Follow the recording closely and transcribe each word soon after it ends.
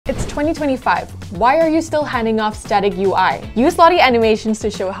2025. Why are you still handing off static UI? Use Lottie animations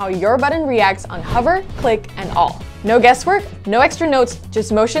to show how your button reacts on hover, click, and all. No guesswork, no extra notes,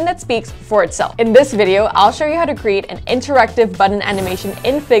 just motion that speaks for itself. In this video, I'll show you how to create an interactive button animation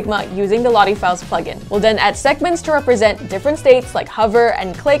in Figma using the LottieFiles plugin. We'll then add segments to represent different states like hover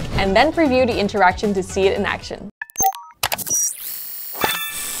and click, and then preview the interaction to see it in action.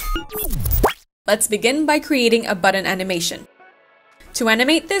 Let's begin by creating a button animation. To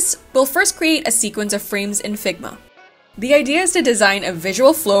animate this, we'll first create a sequence of frames in Figma. The idea is to design a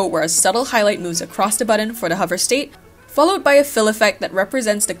visual flow where a subtle highlight moves across the button for the hover state, followed by a fill effect that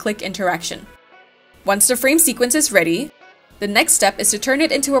represents the click interaction. Once the frame sequence is ready, the next step is to turn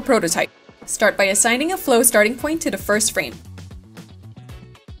it into a prototype. Start by assigning a flow starting point to the first frame.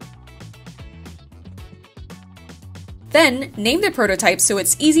 Then, name the prototype so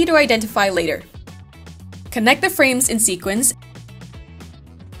it's easy to identify later. Connect the frames in sequence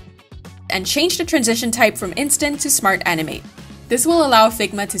and change the transition type from Instant to Smart Animate. This will allow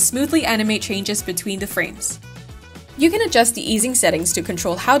Figma to smoothly animate changes between the frames. You can adjust the easing settings to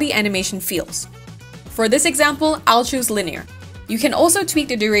control how the animation feels. For this example, I'll choose linear. You can also tweak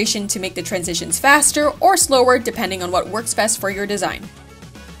the duration to make the transitions faster or slower depending on what works best for your design.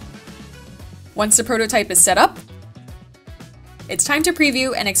 Once the prototype is set up, it's time to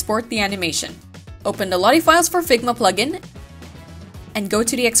preview and export the animation. Open the LottieFiles for Figma plugin and go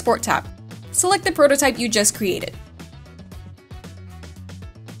to the Export tab. Select the prototype you just created.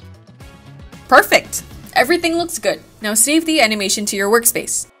 Perfect! Everything looks good. Now save the animation to your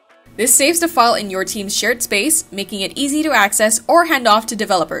workspace. This saves the file in your team's shared space, making it easy to access or hand off to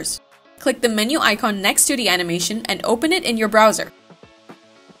developers. Click the menu icon next to the animation and open it in your browser.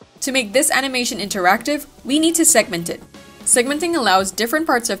 To make this animation interactive, we need to segment it. Segmenting allows different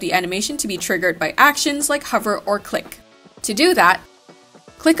parts of the animation to be triggered by actions like hover or click. To do that,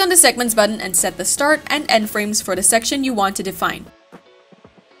 click on the Segments button and set the start and end frames for the section you want to define.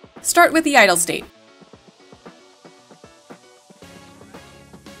 Start with the idle state.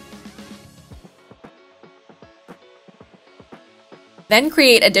 Then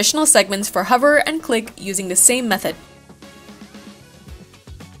create additional segments for hover and click using the same method.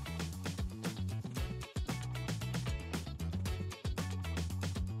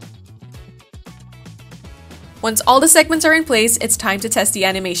 Once all the segments are in place, it's time to test the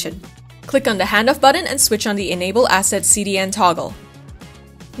animation. Click on the handoff button and switch on the Enable Asset CDN toggle.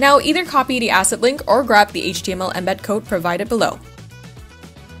 Now either copy the asset link or grab the HTML embed code provided below.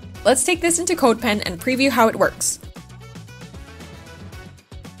 Let's take this into CodePen and preview how it works.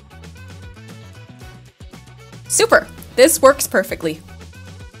 Super! This works perfectly.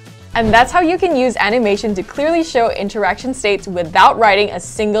 And that's how you can use animation to clearly show interaction states without writing a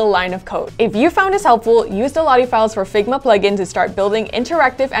single line of code. If you found this helpful, use the LottieFiles for Figma plugin to start building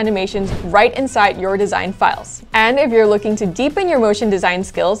interactive animations right inside your design files. And if you're looking to deepen your motion design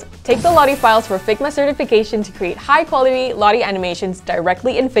skills, take the LottieFiles for Figma certification to create high-quality Lottie animations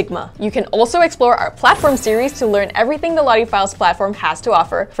directly in Figma. You can also explore our platform series to learn everything the LottieFiles platform has to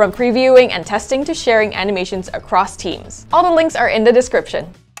offer, from previewing and testing to sharing animations across teams. All the links are in the description.